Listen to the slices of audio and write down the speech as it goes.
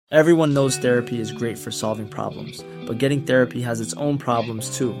Everyone knows therapy is great for solving problems, but getting therapy has its own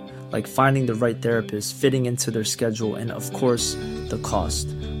problems too, like finding the right therapist, fitting into their schedule, and of course, the cost.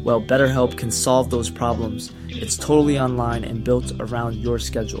 Well, BetterHelp can solve those problems. It's totally online and built around your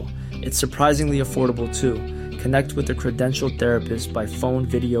schedule. It's surprisingly affordable too. Connect with a credentialed therapist by phone,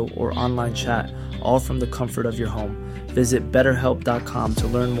 video, or online chat, all from the comfort of your home. Visit BetterHelp.com to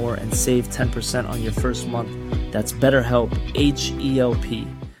learn more and save 10% on your first month. That's BetterHelp, H-E-L-P.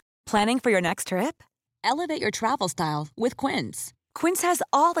 Planning for your next trip? Elevate your travel style with Quince. Quince has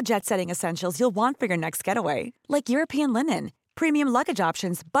all the jet-setting essentials you'll want for your next getaway, like European linen, premium luggage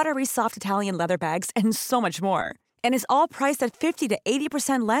options, buttery soft Italian leather bags, and so much more. And is all priced at 50 to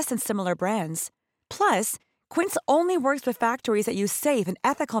 80% less than similar brands. Plus, Quince only works with factories that use safe and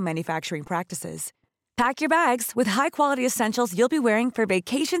ethical manufacturing practices. Pack your bags with high-quality essentials you'll be wearing for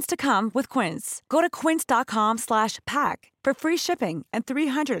vacations to come with Quince. Go to quince.com/pack for free shipping and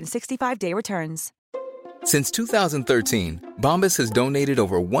 365-day returns. Since 2013, Bombas has donated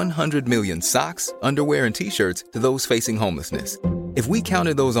over 100 million socks, underwear, and T-shirts to those facing homelessness. If we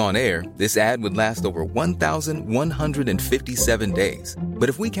counted those on air, this ad would last over 1,157 days. But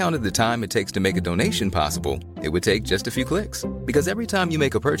if we counted the time it takes to make a donation possible, it would take just a few clicks. Because every time you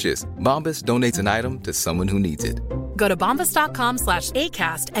make a purchase, Bombas donates an item to someone who needs it. Go to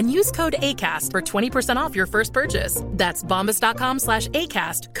bombas.com/ACAST and use code ACAST for 20% off your first purchase. That's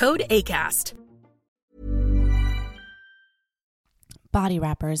bombas.com/ACAST, code ACAST. Body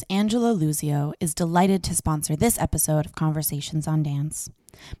Rappers Angela Luzio is delighted to sponsor this episode of Conversations on Dance.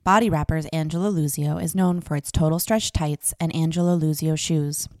 Body Rappers Angela Luzio is known for its total stretch tights and Angela Luzio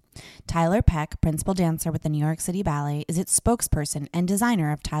shoes. Tyler Peck, principal dancer with the New York City Ballet, is its spokesperson and designer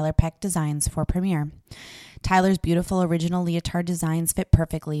of Tyler Peck Designs for Premiere. Tyler's beautiful original leotard designs fit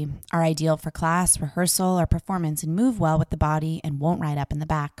perfectly, are ideal for class, rehearsal, or performance, and move well with the body and won't ride up in the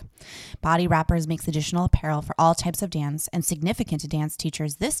back. Body Rappers makes additional apparel for all types of dance, and significant to dance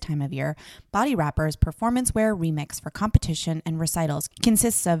teachers this time of year, Body Rappers Performance Wear Remix for competition and recitals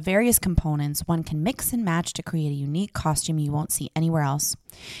consists of various components one can mix and match to create a unique costume you won't see anywhere else.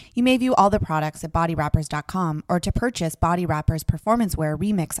 You may view all the products at bodyrappers.com, or to purchase Body Rappers Performance Wear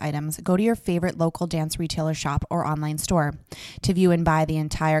Remix items, go to your favorite local dance retailer shop or online store. To view and buy the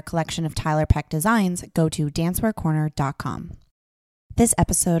entire collection of Tyler Peck designs, go to dancewearcorner.com. This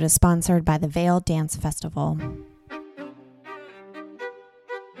episode is sponsored by the Vail Dance Festival.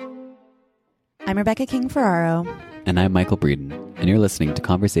 I'm Rebecca King Ferraro. And I'm Michael Breeden, and you're listening to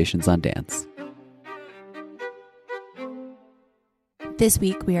Conversations on Dance. This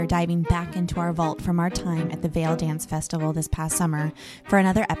week, we are diving back into our vault from our time at the Vail Dance Festival this past summer for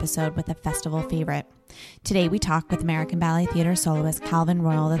another episode with a festival favorite. Today, we talk with American Ballet Theater soloist Calvin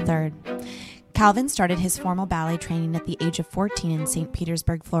Royal III. Calvin started his formal ballet training at the age of 14 in St.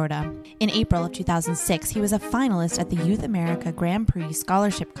 Petersburg, Florida. In April of 2006, he was a finalist at the Youth America Grand Prix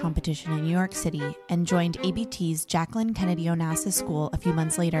Scholarship Competition in New York City and joined ABT's Jacqueline Kennedy Onassis School a few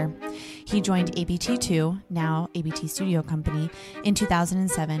months later. He joined ABT2, now ABT Studio Company, in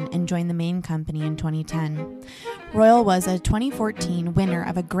 2007 and joined the main company in 2010. Royal was a 2014 winner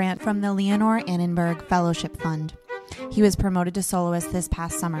of a grant from the Leonore Annenberg Fellowship Fund. He was promoted to soloist this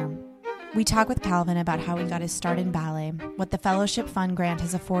past summer. We talk with Calvin about how he got his start in ballet, what the Fellowship Fund grant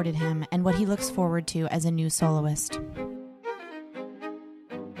has afforded him, and what he looks forward to as a new soloist.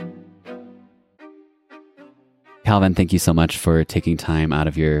 Calvin, thank you so much for taking time out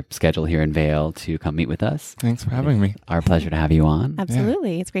of your schedule here in Vail to come meet with us. Thanks for having me. Our pleasure to have you on.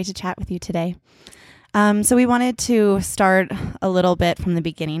 Absolutely. Yeah. It's great to chat with you today. So we wanted to start a little bit from the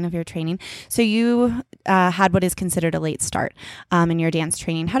beginning of your training. So you had what is considered a late start in your dance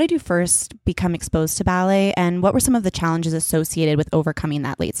training. How did you first become exposed to ballet, and what were some of the challenges associated with overcoming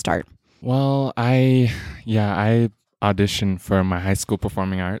that late start? Well, I auditioned for my high school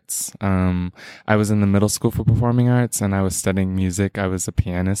performing arts. I was in the middle school for performing arts, and I was studying music. I was a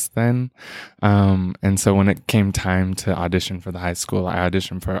pianist then. And so when it came time to audition for the high school, I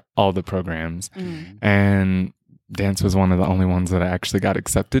auditioned for all the programs. And dance was one of the only ones that I actually got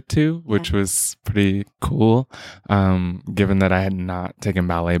accepted to, which was pretty cool, given that I had not taken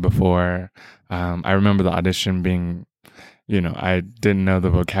ballet before. I remember the audition being, I didn't know the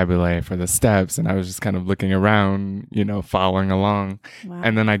vocabulary for the steps, and I was just kind of looking around, following along. Wow.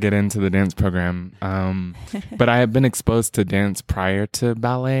 And then I get into the dance program. But I had been exposed to dance prior to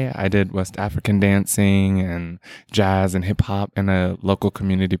ballet. I did West African dancing and jazz and hip hop in a local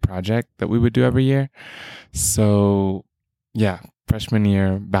community project that we would do every year. So, freshman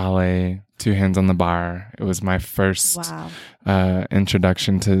year, ballet, 2 hands on the bar. It was my first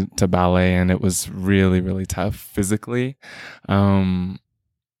introduction to ballet, and it was really, really tough physically.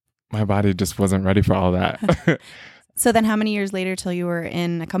 my body just wasn't ready for all that. So then how many years later till you were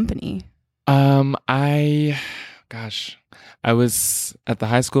in a company? I was at the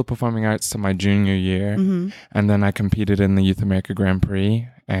High School Performing Arts to my junior year, and then I competed in the Youth America Grand Prix,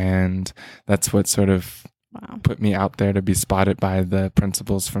 and that's what sort of put me out there to be spotted by the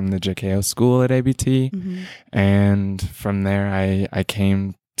principals from the JKO school at ABT, and from there I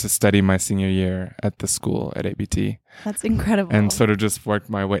came to study my senior year at the school at ABT. That's incredible. And sort of just worked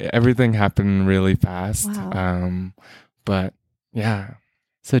my way. Everything happened really fast. Wow. But yeah.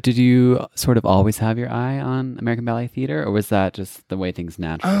 So did you sort of always have your eye on American Ballet Theater, or was that just the way things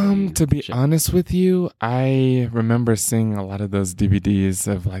naturally To be honest with you, I remember seeing a lot of those DVDs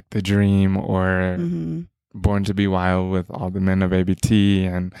of like The Dream or Born to Be Wild with all the men of ABT.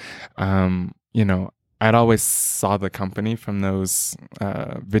 And, I'd always saw the company from those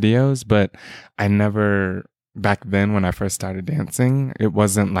videos, but I never, back then when I first started dancing, it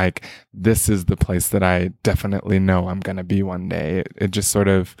wasn't like, this is the place that I definitely know I'm going to be one day. It just sort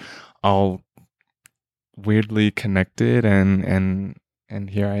of all weirdly connected and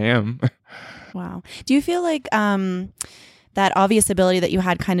here I am. Wow. Do you feel like that obvious ability that you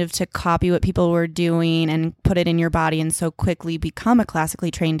had kind of to copy what people were doing and put it in your body and so quickly become a classically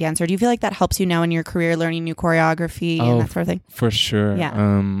trained dancer, do you feel like that helps you now in your career learning new choreography and that sort of thing? For sure.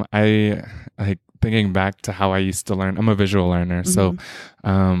 Yeah. I like thinking back to how I used to learn. I'm a visual learner, so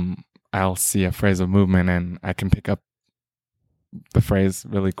I'll see a phrase of movement and I can pick up the phrase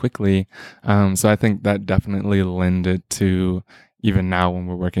really quickly. So I think that definitely lended to even now when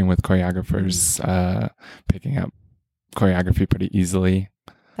we're working with choreographers, picking up choreography pretty easily.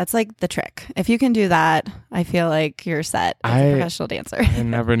 That's like the trick. If you can do that, I feel like you're set as a professional dancer. I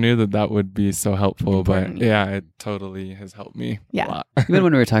never knew that would be so helpful, but yeah, it totally has helped me a lot. Even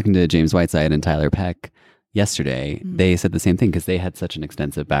when we were talking to James Whiteside and Tyler Peck yesterday, they said the same thing because they had such an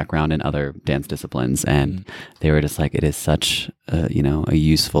extensive background in other dance disciplines, and they were just like, it is such a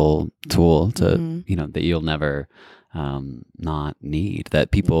useful tool to that you'll never not need,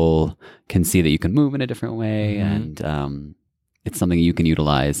 that people can see that you can move in a different way, and it's something you can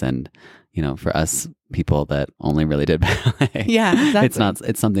utilize. And for us people that only really did ballet, exactly.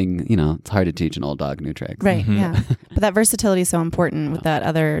 It's something, it's hard to teach an old dog new tricks, right? Yeah, but that versatility is so important with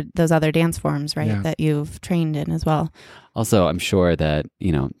those other dance forms, right? That you've trained in as well. Also, I'm sure that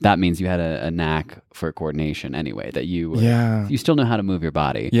that means you had a knack for coordination anyway, that you still know how to move your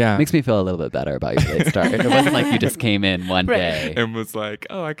body. Yeah, makes me feel a little bit better about your late start. It wasn't like you just came in one day and was like,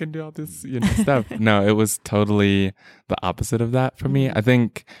 oh, I can do all this stuff. No, it was totally the opposite of that for me. I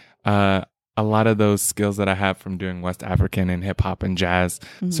think a lot of those skills that I have from doing West African and hip hop and jazz,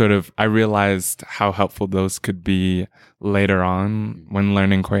 sort of, I realized how helpful those could be later on when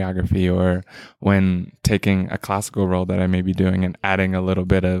learning choreography or when taking a classical role that I may be doing and adding a little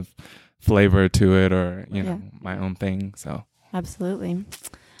bit of flavor to it, or, my own thing. So absolutely.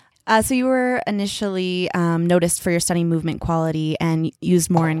 So you were initially noticed for your stunning movement quality and used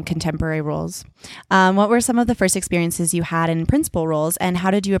more in contemporary roles. What were some of the first experiences you had in principal roles, and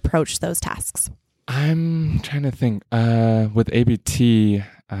how did you approach those tasks? I'm trying to think. With ABT,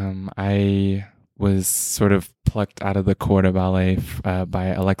 I was sort of plucked out of the corps de ballet by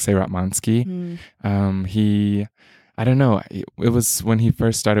Alexei Ratmansky. I don't know. It was when he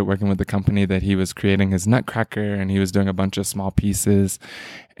first started working with the company that he was creating his Nutcracker, and he was doing a bunch of small pieces.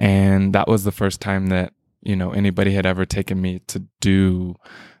 And that was the first time that, anybody had ever taken me to do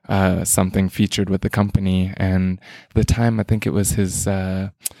something featured with the company. And at the time, I think it was his,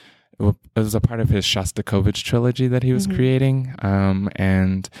 it was a part of his Shostakovich trilogy that he was creating.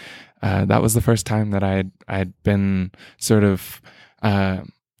 And that was the first time that I'd been sort of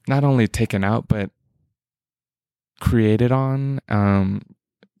not only taken out, but created on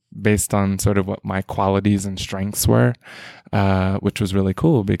based on sort of what my qualities and strengths were, which was really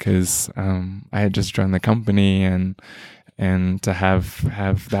cool because I had just joined the company, and to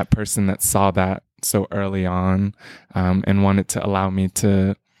have that person that saw that so early on and wanted to allow me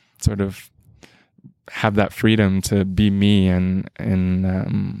to sort of have that freedom to be me and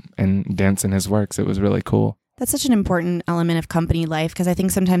dance in his works, it was really cool. That's such an important element of company life, because I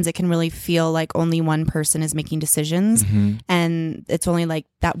think sometimes it can really feel like only one person is making decisions and it's only like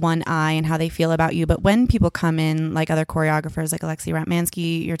that one eye and how they feel about you. But when people come in, like other choreographers like Alexei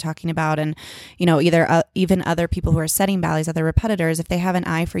Ratmansky you're talking about, and either even other people who are setting ballets, other repetitors, if they have an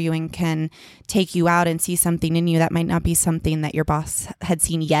eye for you and can take you out and see something in you that might not be something that your boss had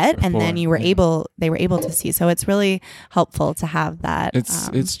seen yet, before, and then they were able to see. So it's really helpful to have that.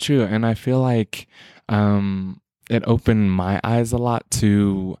 It's true, and I feel like it opened my eyes a lot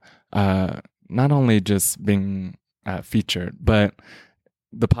to not only just being featured, but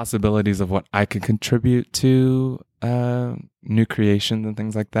the possibilities of what I could contribute to new creations and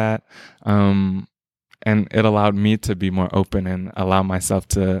things like that. And it allowed me to be more open and allow myself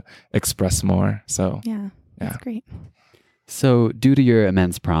to express more. So that's great. So, due to your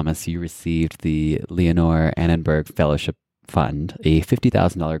immense promise, you received the Leonore Annenberg Fellowship Fund, a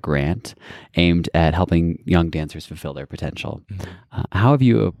 $50,000 grant aimed at helping young dancers fulfill their potential. How have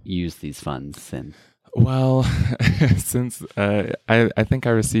you used these funds since? Well, since I think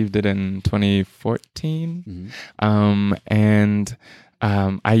I received it in 2014, and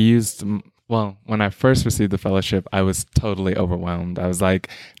I used. Well, when I first received the fellowship, I was totally overwhelmed. I was like,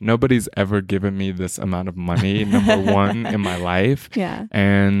 nobody's ever given me this amount of money, number one, in my life. Yeah.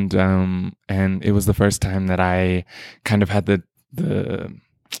 And it was the first time that I kind of had the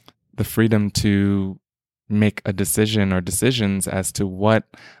freedom to make a decision or decisions as to what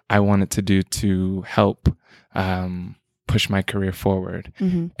I wanted to do to help push my career forward.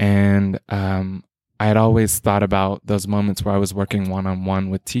 And I had always thought about those moments where I was working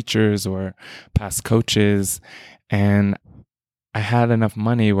one-on-one with teachers or past coaches, and I had enough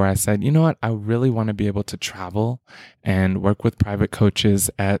money where I said, you know what, I really want to be able to travel and work with private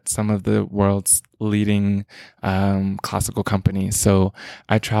coaches at some of the world's leading classical companies. So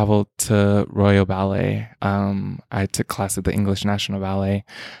I traveled to Royal Ballet. I took class at the English National Ballet.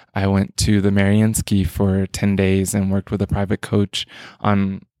 I went to the Mariinsky for 10 days and worked with a private coach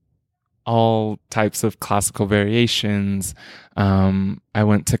on all types of classical variations. I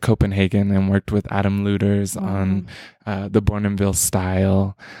went to Copenhagen and worked with Adam Luters on the Bournonville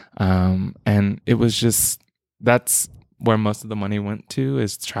style. And it was just, that's where most of the money went to,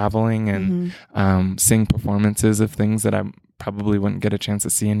 is traveling and seeing performances of things that I probably wouldn't get a chance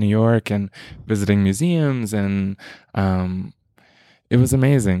to see in New York, and visiting museums. And it was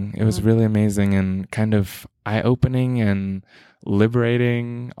amazing. It was really amazing and kind of eye-opening and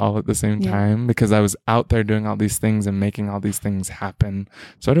liberating all at the same time, because I was out there doing all these things and making all these things happen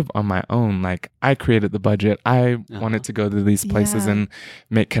sort of on my own. Like, I created the budget. I wanted to go to these places and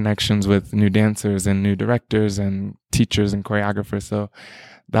make connections with new dancers and new directors and teachers and choreographers. So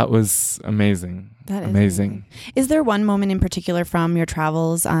that was amazing. That is amazing. Is there one moment in particular from your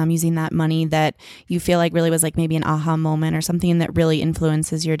travels using that money that you feel like really was like maybe an aha moment or something that really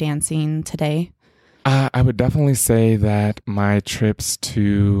influences your dancing today? I would definitely say that my trips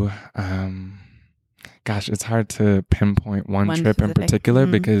to, it's hard to pinpoint one trip in particular,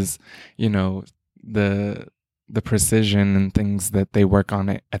 because, you know, the precision and things that they work on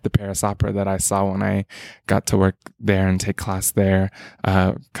at the Paris Opera that I saw when I got to work there and take class there,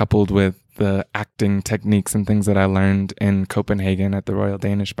 coupled with the acting techniques and things that I learned in Copenhagen at the Royal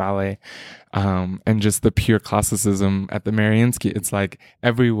Danish Ballet, and just the pure classicism at the Mariinsky. It's like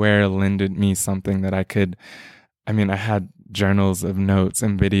everywhere lended me something that I could, I had journals of notes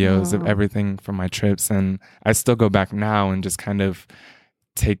and videos of everything from my trips, and I still go back now and just kind of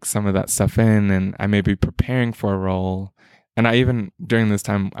take some of that stuff in, and I may be preparing for a role. And I even, during this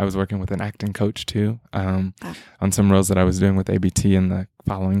time, I was working with an acting coach too, on some roles that I was doing with ABT in the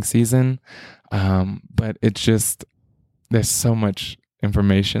following season. But it's just, there's so much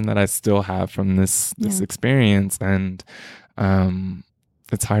information that I still have from this experience. And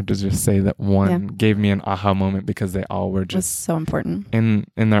it's hard to just say that one gave me an aha moment, because they all were just so important in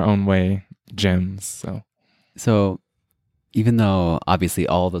their own way, gems. So even though obviously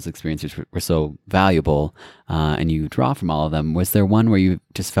all those experiences were so valuable, and you draw from all of them, was there one where you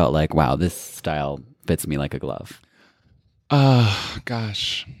just felt like, wow, this style fits me like a glove?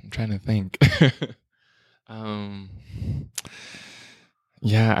 Gosh, I'm trying to think. I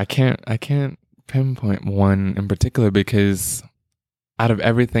can't pinpoint one in particular, because out of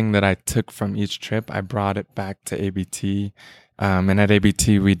everything that I took from each trip, I brought it back to ABT. And at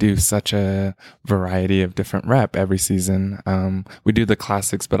ABT, we do such a variety of different rep every season. We do the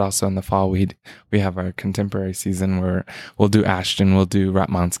classics, but also in the fall, we have our contemporary season where we'll do Ashton, we'll do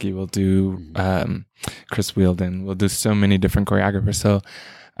Ratmansky, we'll do Chris Wheeldon. We'll do so many different choreographers. So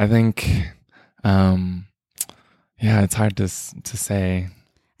I think, it's hard to say.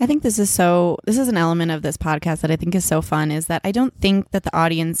 I think this is an element of this podcast that I think is so fun, is that I don't think that the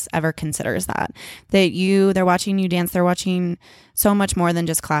audience ever considers that they're watching you dance. They're watching so much more than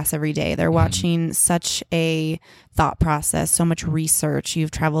just class every day. They're watching such a thought process, so much research.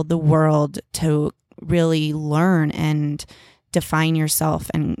 You've traveled the world to really learn and define yourself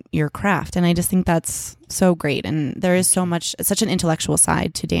and your craft. And I just think that's so great. And there is such an intellectual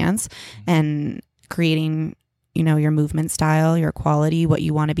side to dance and creating, your movement style, your quality, what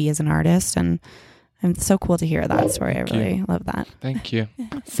you want to be as an artist. And And it's so cool to hear that story. I really love that. Thank you.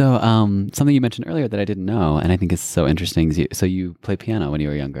 So something you mentioned earlier that I didn't know, and I think is so interesting, is you played piano when you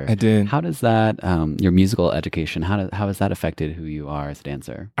were younger. I did. How does that, your musical education, how has that affected who you are as a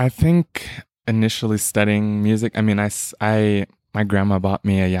dancer? I think initially studying music, I mean, my grandma bought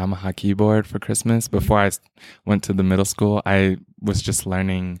me a Yamaha keyboard for Christmas. Before I went to the middle school, I was just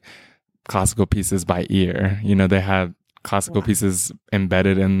learning classical pieces by ear. You know, they had classical pieces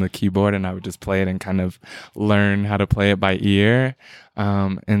embedded in the keyboard, and I would just play it and kind of learn how to play it by ear.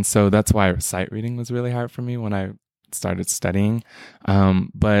 And so that's why sight reading was really hard for me when I started studying.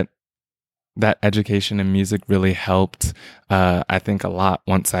 But that education in music really helped, I think, a lot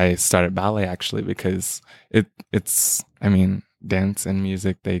once I started ballet, actually, because it's, I mean, dance and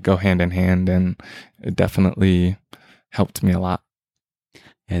music, they go hand in hand, and it definitely helped me a lot.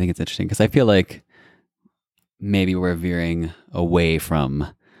 Yeah, I think it's interesting because I feel like maybe we're veering away from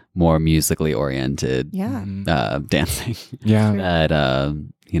more musically oriented dancing. Yeah. That,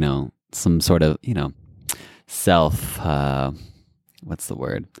 some sort of, self, what's the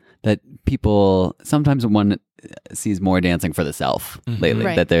word? That people, sometimes one sees more dancing for the self lately,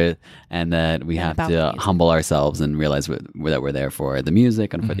 Right. that we have to humble ourselves and realize that we're there for the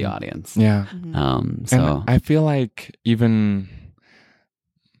music and for the audience. Yeah. So and I feel like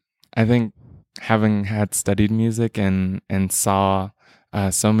I think having had studied music and saw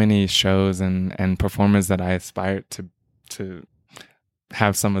so many shows and performers that I aspired to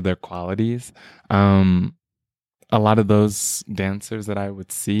have some of their qualities, a lot of those dancers that I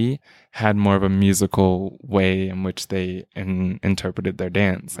would see had more of a musical way in which they interpreted their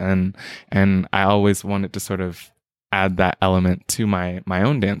dance, and I always wanted to sort of add that element to my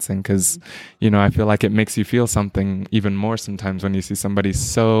own dancing, because I feel like it makes you feel something even more sometimes when you see somebody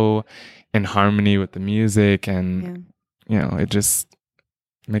so in harmony with the music, and it just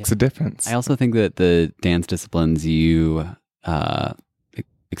makes a difference. I also think that the dance disciplines you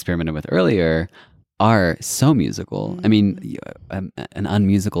experimented with earlier are so musical. I mean, an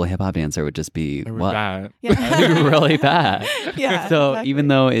unmusical hip hop dancer would just be bad. really bad. Yeah. So exactly. even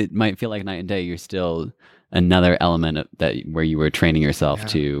though it might feel like night and day, you're still another element of that where you were training yourself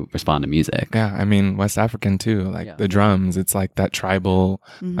to respond to music. Yeah, I mean, West African too, like the drums, it's like that tribal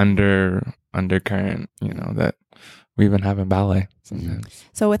undercurrent, that we even have in ballet sometimes.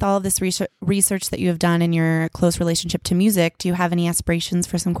 So with all of this research that you have done in your close relationship to music, do you have any aspirations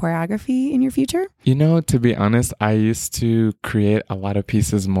for some choreography in your future? To be honest, I used to create a lot of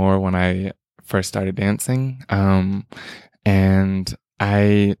pieces more when I first started dancing. And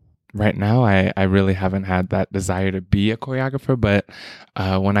right now, I really haven't had that desire to be a choreographer, but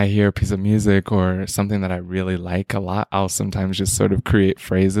when I hear a piece of music or something that I really like a lot, I'll sometimes just sort of create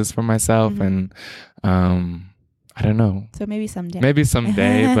phrases for myself, and I don't know. So maybe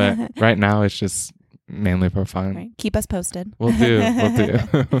someday. But right now it's just mainly for fun. Right. Keep us posted. We'll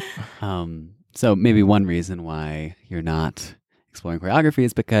do. So maybe one reason why you're not exploring choreography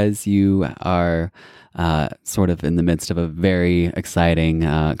is because you are sort of in the midst of a very exciting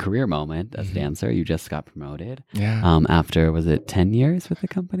career moment as a dancer. You just got promoted. Yeah. After, was it 10 years with the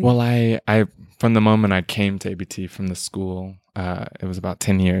company? Well, I from the moment I came to ABT from the school, it was about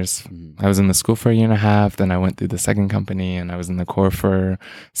 10 years. I was in the school for a year and a half. Then I went through the second company, and I was in the corps for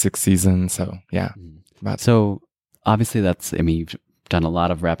 6 seasons. So yeah. So obviously you've done a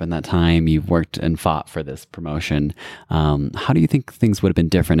lot of rep in that time. You've worked and fought for this promotion. How do you think things would have been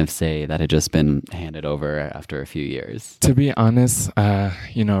different if, say, that had just been handed over after a few years? To be honest,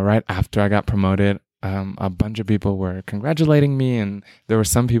 right after I got promoted, a bunch of people were congratulating me, and there were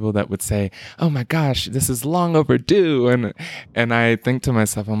some people that would say, "Oh my gosh, this is long overdue." And I think to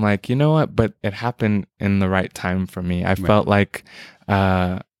myself, I'm like, you know what? But it happened in the right time for me. I felt like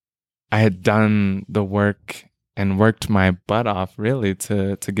I had done the work and worked my butt off really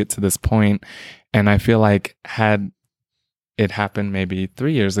to get to this point. And I feel like had it happened maybe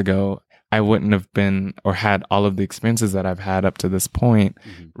 3 years ago, I wouldn't have been or had all of the experiences that I've had up to this point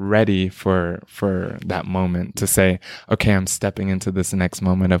ready for that moment to say, okay, I'm stepping into this next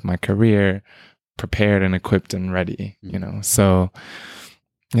moment of my career, prepared and equipped and ready, So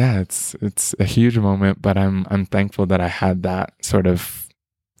yeah, it's a huge moment, but I'm thankful that I had that sort of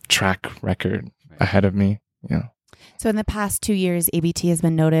track record ahead of me. Yeah. So in the past 2 years, ABT has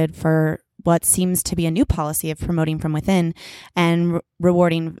been noted for what seems to be a new policy of promoting from within and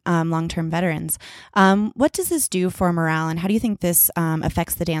rewarding long-term veterans. What does this do for morale, and how do you think this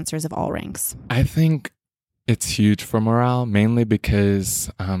affects the dancers of all ranks? I think it's huge for morale, mainly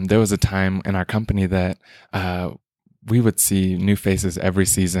because there was a time in our company that we would see new faces every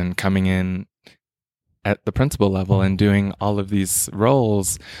season coming in at the principal level and doing all of these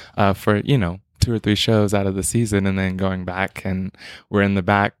roles for, 2 or 3 shows out of the season and then going back, and we're in the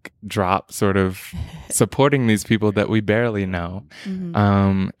backdrop sort of supporting these people that we barely know.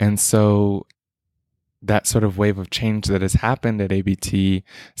 And so that sort of wave of change that has happened at ABT,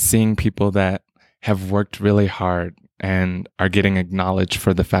 seeing people that have worked really hard and are getting acknowledged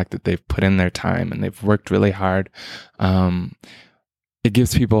for the fact that they've put in their time and they've worked really hard, it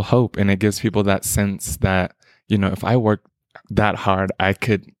gives people hope, and it gives people that sense that, you know, if I work that hard, I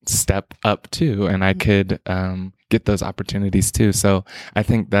could step up too, and I could get those opportunities too. So I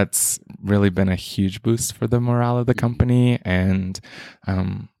think that's really been a huge boost for the morale of the company. And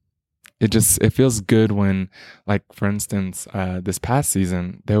it feels good when, like, for instance, this past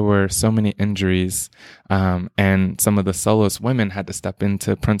season, there were so many injuries, and some of the soloist women had to step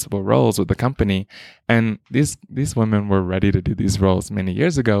into principal roles with the company. And these women were ready to do these roles many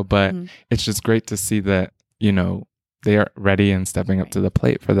years ago, but it's just great to see that, you know, they are ready and stepping up to the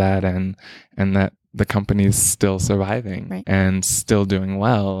plate for that, and that the company's still surviving and still doing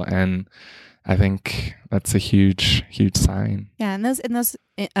well. And I think that's a huge, huge sign. Yeah, and those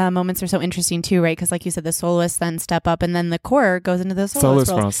moments are so interesting too, right? Because like you said, the soloists then step up, and then the core goes into the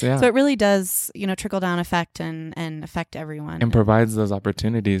soloist roles. Yeah. So it really does, you know, trickle down effect and affect everyone, and provides those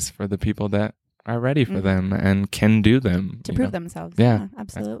opportunities for the people that are ready for them and can do them to prove themselves. Yeah,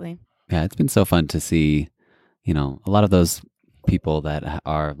 absolutely. Yeah, it's been so fun to see, you know, a lot of those people that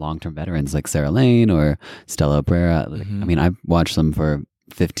are long-term veterans like Sarah Lane or Stella Obrera. I mean, I've watched them for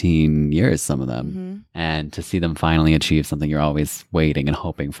 15 years, some of them, and to see them finally achieve something you're always waiting and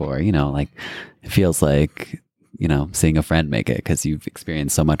hoping for, you know, like, it feels like, you know, seeing a friend make it because you've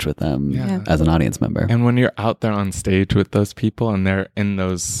experienced so much with them as an audience member. And when you're out there on stage with those people and they're in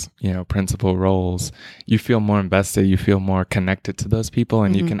those, you know, principal roles, you feel more invested, you feel more connected to those people,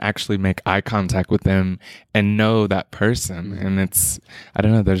 and you can actually make eye contact with them and know that person. And it's, I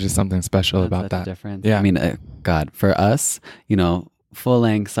don't know, there's just something special about that. Difference. Yeah. I mean, God, for us, you know, full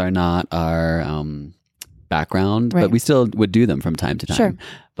lengths are not our background, but we still would do them from time to time. Sure.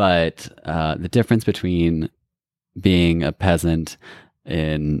 But the difference between being a peasant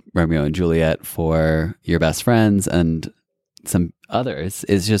in Romeo and Juliet for your best friends and some others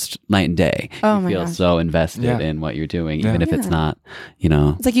is just night and day. You feel so invested in what you're doing, even if it's not, you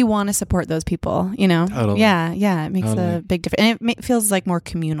know. It's like you want to support those people, you know? Totally. Yeah, it makes a big difference. And it feels like more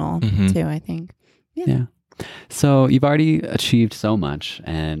communal too, I think. Yeah. So you've already achieved so much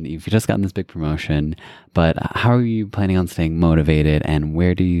and you've just gotten this big promotion, but how are you planning on staying motivated, and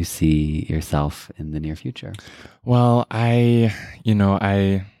where do you see yourself in the near future? Well,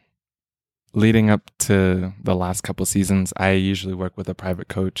 leading up to the last couple seasons, I usually work with a private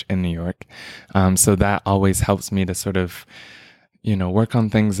coach in New York. So that always helps me to sort of, you know, work on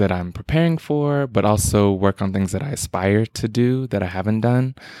things that I'm preparing for, but also work on things that I aspire to do that I haven't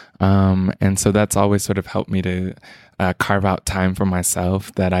done. And so that's always sort of helped me to carve out time for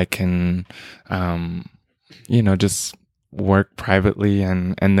myself that I can, you know, just work privately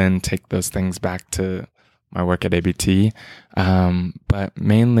and then take those things back to my work at ABT. But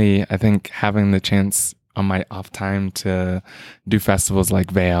mainly, I think having the chance on my off time to do festivals like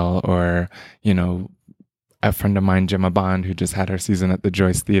Veil, or, you know, a friend of mine, Gemma Bond, who just had her season at the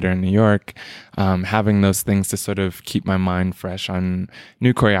Joyce Theater in New York, having those things to sort of keep my mind fresh on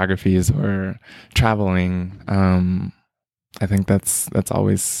new choreographies or traveling. I think that's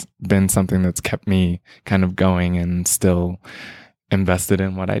always been something that's kept me kind of going and still invested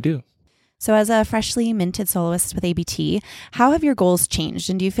in what I do. So as a freshly minted soloist with ABT, how have your goals changed?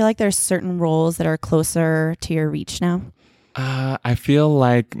 And do you feel like there's certain roles that are closer to your reach now? I feel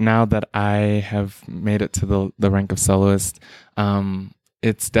like now that I have made it to the rank of soloist,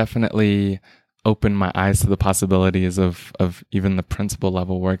 it's definitely opened my eyes to the possibilities of even the principal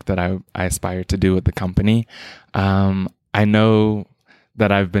level work that I aspire to do with the company. I know that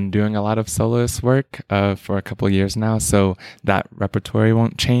I've been doing a lot of soloist work for a couple of years now, so that repertoire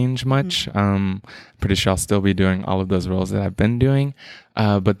won't change much. Pretty sure I'll still be doing all of those roles that I've been doing,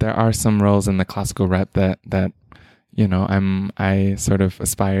 but there are some roles in the classical rep that you know, I sort of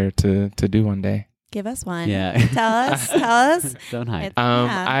aspire to do one day. Give us one. Yeah. Tell us. Don't hide.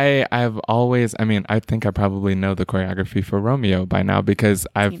 I've always, I mean, I think I probably know the choreography for Romeo by now because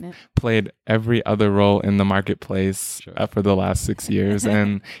I've played every other role in the marketplace for the last 6 years.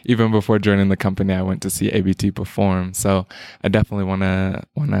 And even before joining the company, I went to see ABT perform. So I definitely want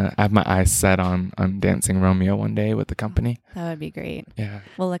to have my eyes set on dancing Romeo one day with the company. That would be great. Yeah.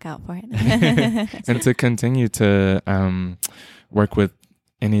 We'll look out for it. And to continue to work with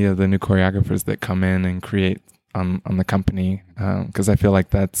any of the new choreographers that come in and create on the company, because I feel like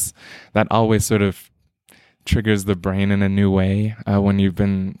that always sort of triggers the brain in a new way when you've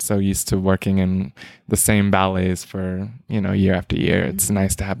been so used to working in the same ballets for, year after year. It's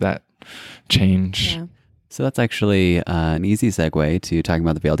nice to have that change. Yeah. So that's actually an easy segue to talking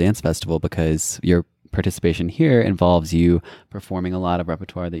about the Vail Dance Festival, because your participation here involves you performing a lot of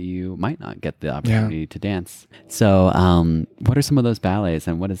repertoire that you might not get the opportunity to dance. So what are some of those ballets,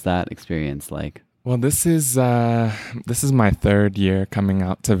 and what is that experience like? Well, this is my third year coming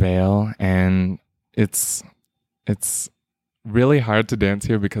out to Vail, and it's really hard to dance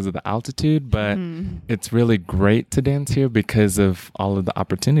here because of the altitude, but it's really great to dance here because of all of the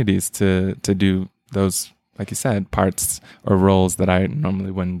opportunities to do those, like you said, parts or roles that I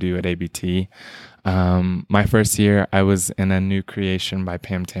normally wouldn't do at ABT. My first year, I was in a new creation by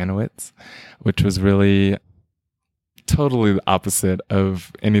Pam Tanowitz, which was really totally the opposite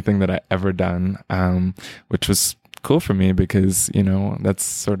of anything that I ever done, which was cool for me because, that's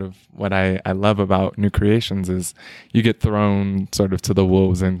sort of what I love about new creations is you get thrown sort of to the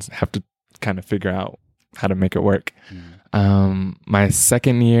wolves and have to kind of figure out how to make it work. My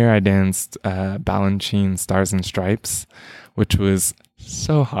second year, I danced Balanchine Stars and Stripes, which was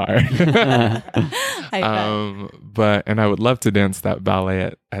so hard. And I would love to dance that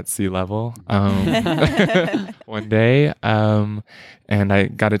ballet at sea level one day. And I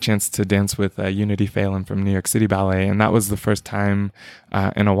got a chance to dance with Unity Phelan from New York City Ballet. And that was the first time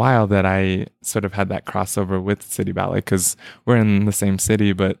in a while that I sort of had that crossover with City Ballet, because we're in the same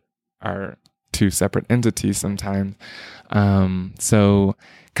city, but are two separate entities sometimes. So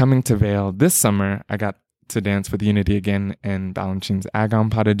coming to Vail this summer, I got to dance with Unity again in Balanchine's Agon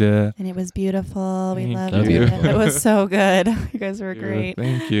Pas de Deux. And it was beautiful. We loved you. it. It was so good. You guys were great.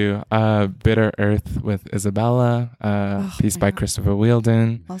 Thank you. Bitter Earth with Isabella, piece by Christopher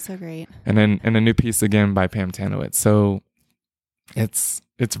Wheeldon. Also great. And then a new piece again by Pam Tanowitz. So it's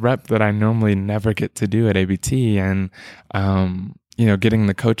rep that I normally never get to do at ABT. And, getting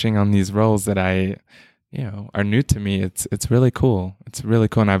the coaching on these roles that I are new to me. It's really cool. It's really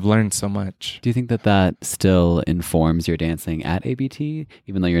cool. And I've learned so much. Do you think that still informs your dancing at ABT,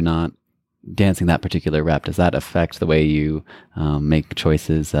 even though you're not dancing that particular rep? Does that affect the way you make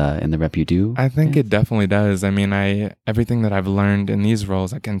choices in the rep you do? I think it definitely does. I mean, everything that I've learned in these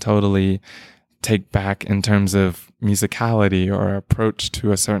roles, I can totally take back in terms of musicality or approach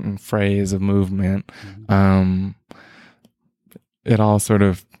to a certain phrase of movement. It all sort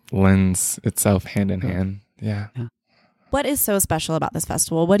of lends itself hand in hand. Yeah. What is so special about this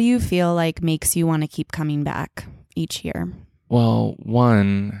festival? What do you feel like makes you want to keep coming back each year? Well,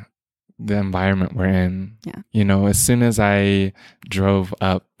 one, the environment we're in. Yeah. As soon as I drove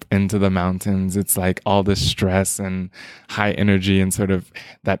up into the mountains, it's like all this stress and high energy and sort of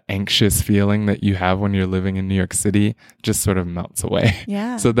that anxious feeling that you have when you're living in New York City just sort of melts away.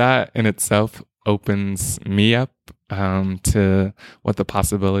 Yeah. So that in itself opens me up to what the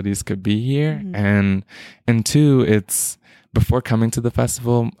possibilities could be here. And two, it's before coming to the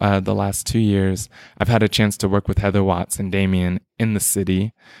festival, the last 2 years, I've had a chance to work with Heather Watts and Damien in the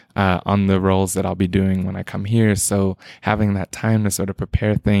city on the roles that I'll be doing when I come here. So having that time to sort of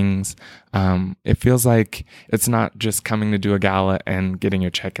prepare things, it feels like it's not just coming to do a gala and getting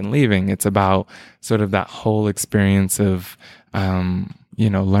your check and leaving. It's about sort of that whole experience of,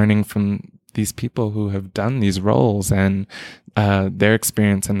 learning from these people who have done these roles and their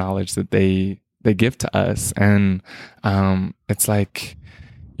experience and knowledge that they give to us. And it's like,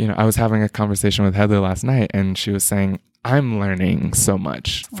 I was having a conversation with Heather last night, and she was saying, I'm learning so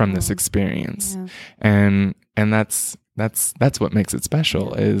much from this experience. Yeah. And that's what makes it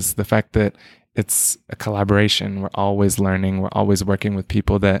special, is the fact that it's a collaboration. We're always learning. We're always working with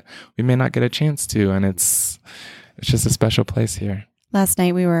people that we may not get a chance to. And it's just a special place here. Last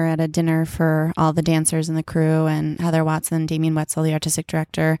night we were at a dinner for all the dancers and the crew, and Heather Watson and Damien Wetzel, the artistic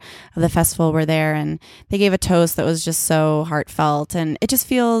director of the festival, were there, and they gave a toast that was just so heartfelt. And it just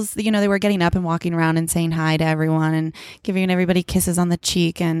feels, they were getting up and walking around and saying hi to everyone and giving everybody kisses on the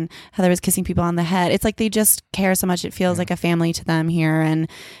cheek, and Heather was kissing people on the head. It's like they just care so much. It feels like a family to them here. And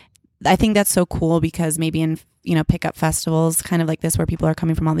I think that's so cool, because maybe in pickup festivals kind of like this, where people are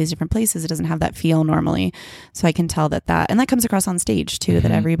coming from all these different places, it doesn't have that feel normally. So I can tell that comes across on stage too, that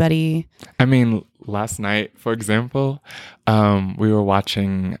everybody. I mean, last night, for example, we were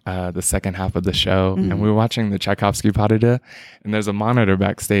watching the second half of the show, and we were watching the Tchaikovsky Pas de Deux, and there's a monitor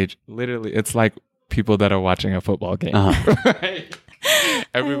backstage. Literally, it's like people that are watching a football game. Right?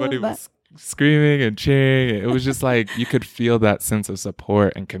 Everybody was screaming and cheering. It was just like you could feel that sense of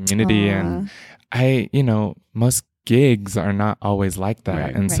support and community. And most gigs are not always like that.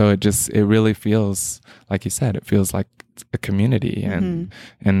 Right. And so it really feels, like you said, it feels like a community and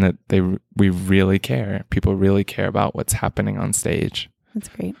that we really care. People really care about what's happening on stage. That's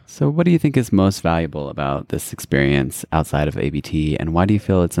great. So what do you think is most valuable about this experience outside of ABT, and why do you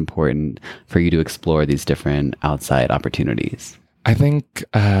feel it's important for you to explore these different outside opportunities? I think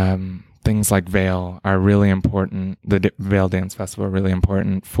things like Vail are really important. The Vail Dance Festival are really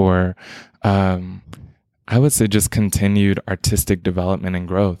important for, I would say, just continued artistic development and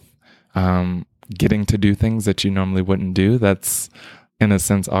growth. Getting to do things that you normally wouldn't do, that's in a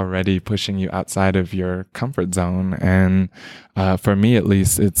sense already pushing you outside of your comfort zone. And for me, at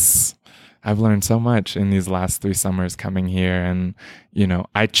least, I've learned so much in these last 3 summers coming here. And,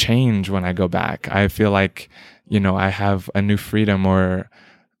 I change when I go back. I feel like, I have a new freedom, or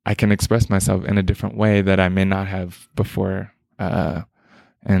I can express myself in a different way that I may not have before.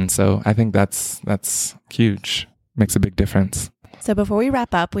 And so I think that's huge. Makes a big difference. So before we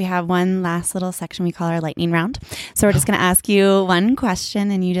wrap up, we have one last little section we call our lightning round. So we're just going to ask you one question,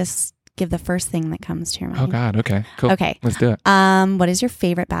 and you just give the first thing that comes to your mind. Oh, God. Okay, cool. Okay. Let's do it. What is your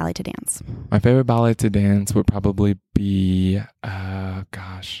favorite ballet to dance? My favorite ballet to dance would probably be,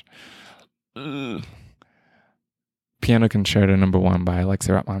 Piano Concerto No. 1 by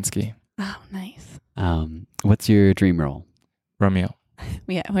Alexei Ratmansky. Oh, nice. What's your dream role? Romeo.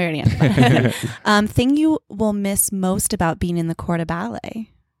 Yeah, we already answered. Thing you will miss most about being in the Corps de Ballet?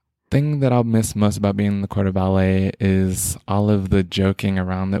 Thing that I'll miss most about being in the Corps de Ballet is all of the joking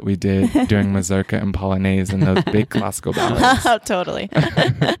around that we did during Mazurka and Polonaise and those big classical ballets. Oh, totally.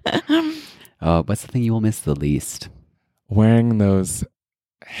 What's the thing you will miss the least? Wearing those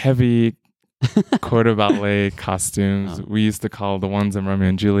heavy Corps de Ballet costumes. We used to call the ones in Romeo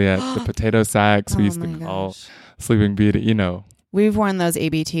and Juliet the potato sacks. We used to call Sleeping Beauty, We've worn those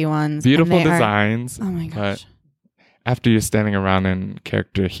ABT ones. Beautiful designs. Oh my gosh. But after you're standing around in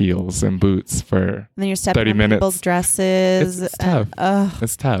character heels and boots for 30 minutes. And then you're stepping on people's dresses. It's tough.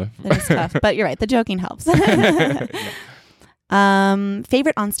 It's tough. It is tough. But you're right. The joking helps. Favorite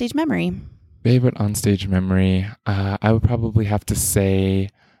onstage memory? Favorite onstage memory? I would probably have to say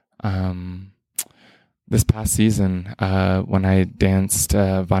this past season when I danced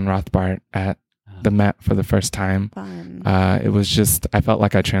Von Rothbart at the Met for the first time. Fun. It was just, I felt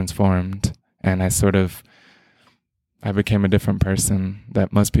like I transformed, and I became a different person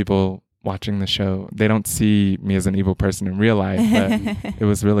that most people watching the show, they don't see me as an evil person in real life, but it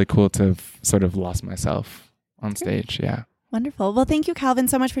was really cool to have sort of lost myself on stage. Yeah. Wonderful. Well, thank you, Calvin,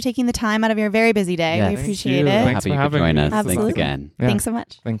 so much for taking the time out of your very busy day. Yes. We appreciate it. Thanks Happy for you could having join me. us. Absolutely. Thanks again. Yeah. Thanks so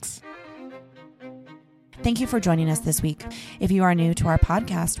much. Thanks. Thank you for joining us this week. If you are new to our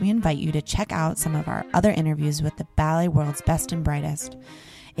podcast, we invite you to check out some of our other interviews with the ballet world's best and brightest.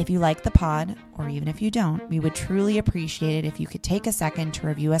 If you like the pod, or even if you don't, we would truly appreciate it if you could take a second to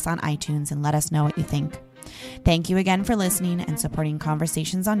review us on iTunes and let us know what you think. Thank you again for listening and supporting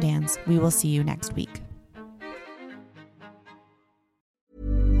Conversations on Dance. We will see you next week.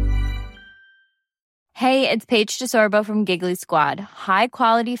 Hey, it's Paige DeSorbo from Giggly Squad. High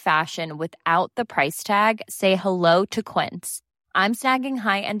quality fashion without the price tag. Say hello to Quince. I'm snagging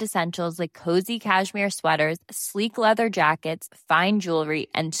high-end essentials like cozy cashmere sweaters, sleek leather jackets, fine jewelry,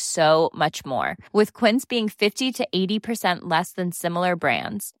 and so much more. With Quince being 50 to 80% less than similar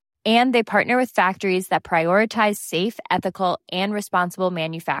brands. And they partner with factories that prioritize safe, ethical, and responsible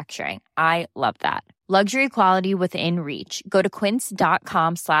manufacturing. I love that. Luxury quality within reach. Go to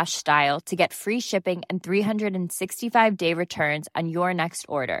quince.com/style to get free shipping and 365-day returns on your next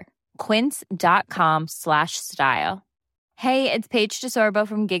order. Quince.com/style. Hey, it's Paige DeSorbo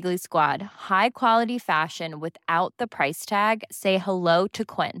from Giggly Squad. High quality fashion without the price tag. Say hello to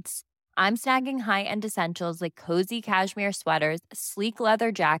Quince. I'm snagging high-end essentials like cozy cashmere sweaters, sleek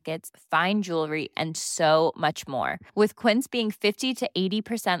leather jackets, fine jewelry, and so much more. With Quince being 50 to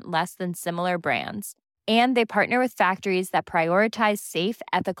 80% less than similar brands. And they partner with factories that prioritize safe,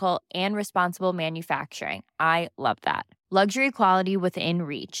 ethical, and responsible manufacturing. I love that. Luxury quality within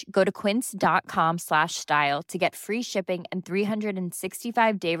reach. Go to quince.com/style to get free shipping and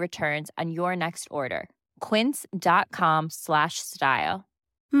 365-day returns on your next order. Quince.com/style.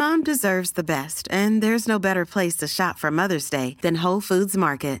 Mom deserves the best, and there's no better place to shop for Mother's Day than Whole Foods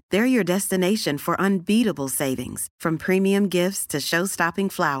Market. They're your destination for unbeatable savings, from premium gifts to show-stopping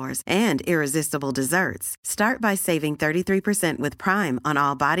flowers and irresistible desserts. Start by saving 33% with Prime on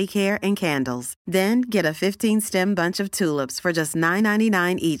all body care and candles. Then get a 15-stem bunch of tulips for just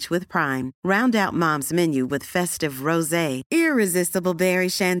 $9.99 each with Prime. Round out Mom's menu with festive rosé, irresistible berry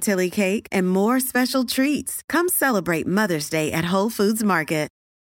chantilly cake, and more special treats. Come celebrate Mother's Day at Whole Foods Market.